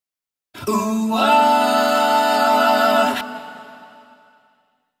Ooh, ah.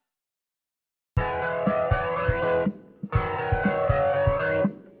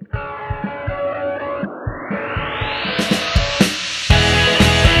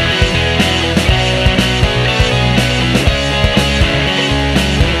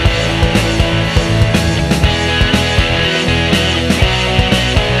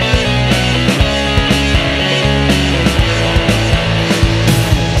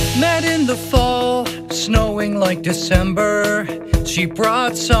 Snowing like December, she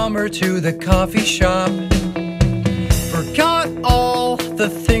brought summer to the coffee shop. Forgot all the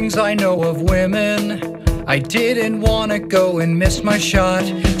things I know of women. I didn't wanna go and miss my shot.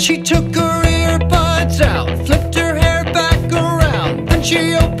 She took her earbuds out, flipped her hair back around, then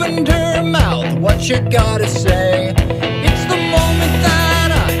she opened her mouth. What you gotta say? It's the moment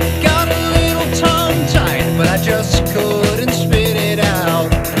that I got a little tongue-tied, but I just couldn't spit it out.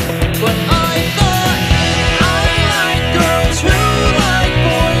 But I thought I like girls who like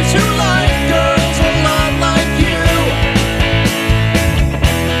boys who like girls a lot like you.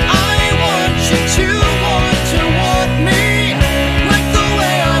 I want you to want me like the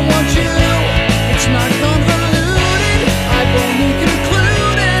way I want you. It's not convoluted, I've only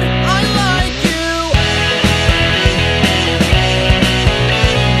concluded I like you.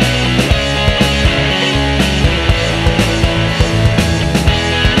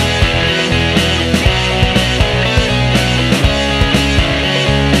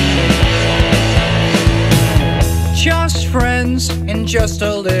 Just friends and just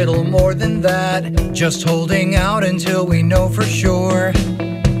a little more than that. Just holding out until we know for sure.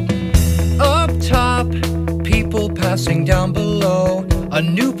 Up top, people passing down below. A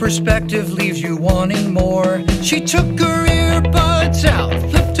new perspective leaves you wanting more. She took her earbuds out,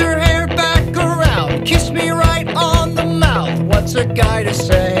 flipped her hair back around, kissed me right on the mouth. What's a guy to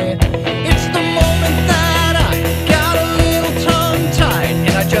say? It's the moment that I got a little tongue-tied, and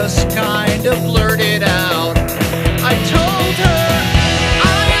I just kind of blurted out. I told her I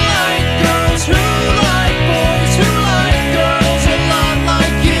like girls who like boys who like girls a lot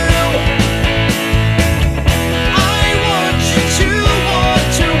like you. I want you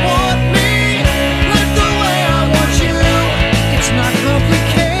to want me like the way I want you. It's not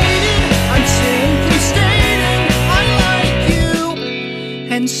complicated, I'm simply stating I like you.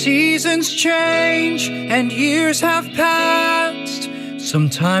 And seasons change and years have passed.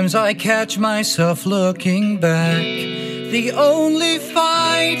 Sometimes I catch myself looking back. The only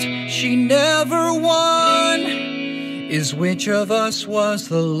fight she never won is which of us was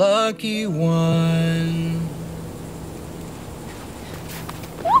the lucky one.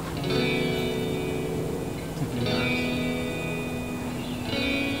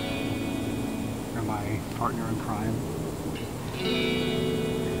 You're my partner in crime,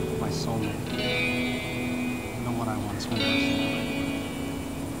 my soulmate. You know what I want to spend the rest of my life with.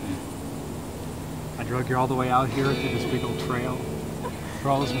 I drug you all the way out here through this big old trail for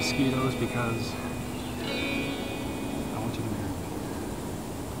all those mosquitoes because I want you to marry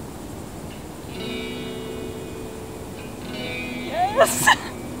me. Yes,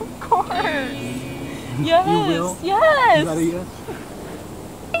 of course. Yes, You will? yes. You got a yes?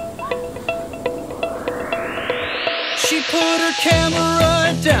 She put her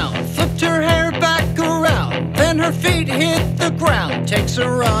camera down, flipped her hair back around, then her feet hit the ground, takes a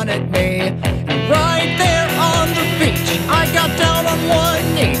run at me. And right there on the beach, I got down on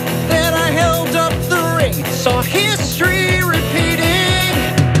one knee, then I held up the ring, saw history